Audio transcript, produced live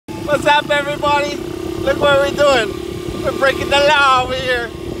What's up, everybody? Look what we're doing. We're breaking the law over here.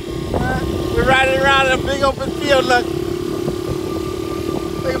 We're riding around in a big open field. Look.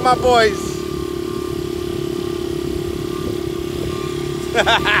 Look at my boys.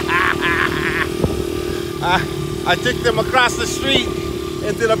 I took them across the street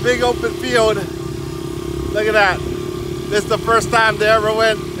into the big open field. Look at that. This is the first time they ever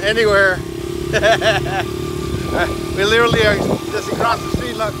went anywhere. We literally are just across the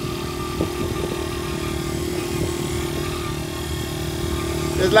street, look.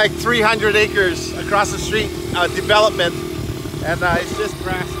 There's like 300 acres across the street, development, and it's just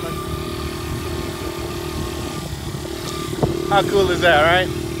grass. Look. How cool is that, right?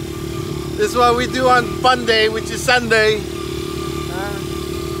 This is what we do on Fun Day, which is Sunday.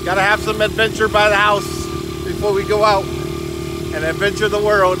 Gotta have some adventure by the house before we go out and adventure the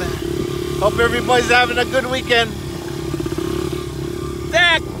world. Hope everybody's having a good weekend.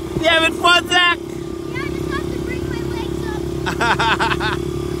 Zach, you having fun, Zach? Yeah, I just have to bring my legs up.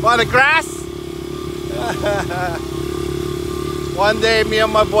 On the grass? One day, me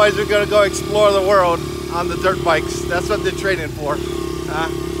and my boys are gonna go explore the world on the dirt bikes. That's what they're training for. Look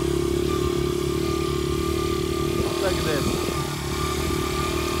at this.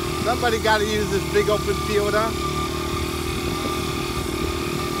 Somebody got to use this big open field, huh?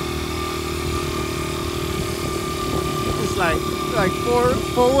 It's like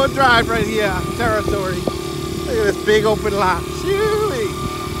four-wheel drive right here, territory. Look at this big open lot. Shoo-wee.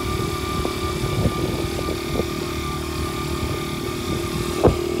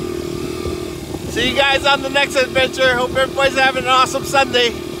 See you guys on the next adventure. Hope everybody's having an awesome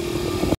Sunday.